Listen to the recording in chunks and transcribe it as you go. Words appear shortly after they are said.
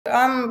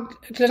I'm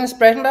Glynnis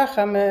Breytenbach.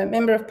 I'm a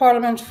Member of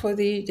Parliament for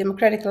the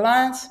Democratic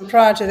Alliance.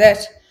 Prior to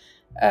that,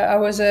 I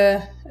was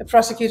a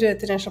prosecutor at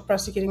the National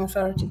Prosecuting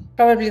Authority.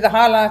 Probably the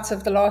highlights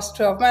of the last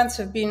 12 months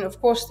have been, of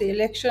course, the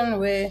election,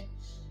 where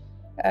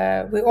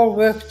we all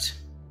worked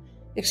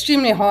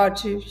extremely hard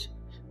to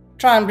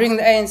try and bring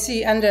the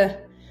ANC under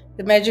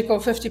the magical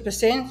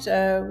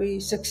 50%. We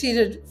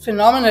succeeded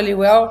phenomenally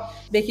well.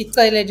 Becky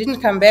Cele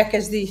didn't come back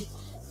as the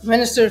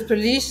Minister of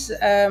Police,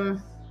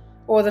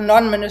 or the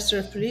non-Minister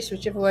of Police,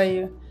 whichever way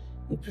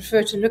you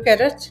prefer to look at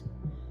it.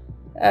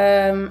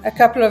 A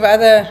couple of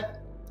other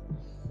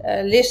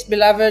less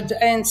beloved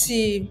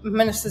ANC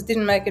ministers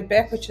didn't make it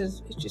back, which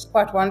is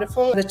quite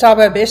wonderful. The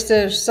Thabo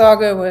Bester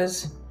saga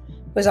was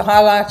a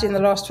highlight in the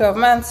last 12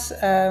 months.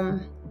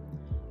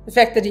 The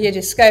fact that he had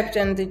escaped,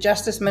 and the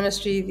Justice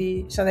Ministry,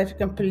 the South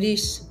African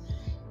Police,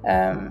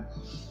 and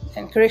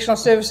Correctional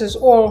Services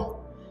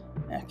all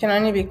can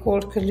only be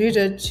called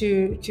colluded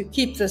to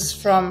keep this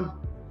from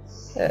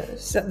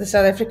the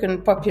South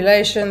African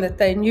population, that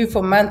they knew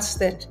for months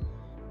that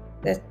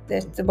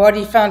the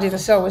body found in the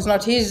cell was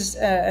not his,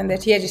 and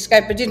that he had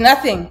escaped, but did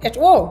nothing at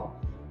all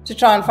to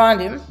try and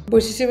find him.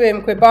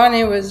 Busisiwe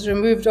Mkhwebane was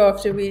removed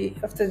after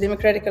the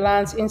Democratic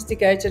Alliance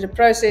instigated a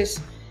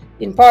process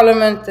in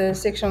Parliament. The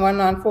Section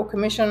 194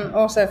 Commission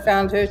also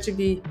found her to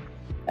be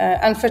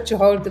unfit to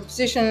hold the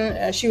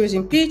position. She was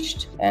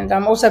impeached, and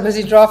I'm also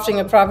busy drafting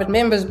a private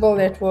member's bill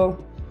that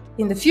will,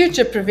 in the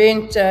future,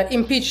 prevent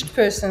impeached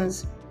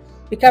persons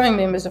becoming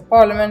members of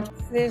Parliament.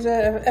 There's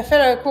a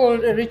fellow called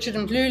Richard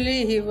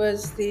Mdluli. He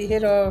was the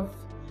head of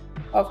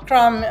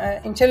crime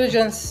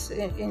intelligence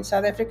in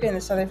South Africa, in the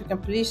South African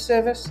Police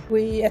Service.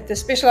 We, at the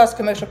Specialised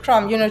Commercial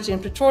Crime Unit in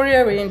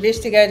Pretoria, we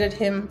investigated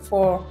him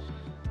for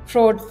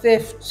fraud,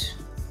 theft,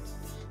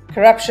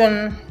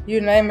 corruption,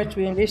 you name it.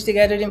 We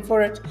investigated him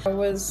for it. I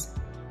was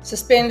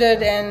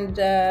suspended and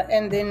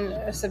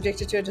then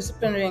subjected to a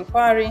disciplinary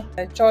inquiry.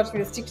 They charged me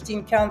with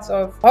 16 counts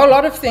of a whole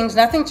lot of things,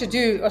 nothing to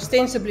do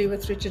ostensibly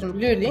with Richard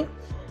Mdluli.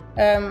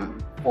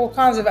 All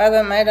kinds of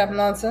other made-up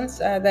nonsense.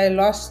 They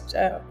lost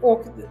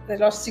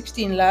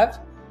 16 love.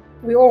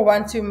 We all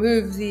want to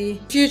move the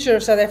future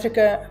of South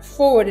Africa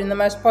forward in the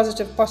most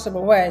positive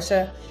possible way.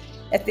 So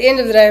at the end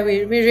of the day,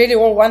 we really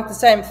all want the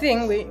same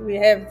thing. We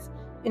have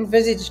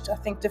envisaged, I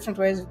think, different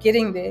ways of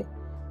getting there.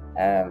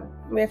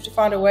 We have to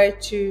find a way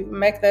to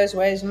make those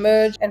ways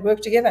merge and work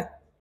together.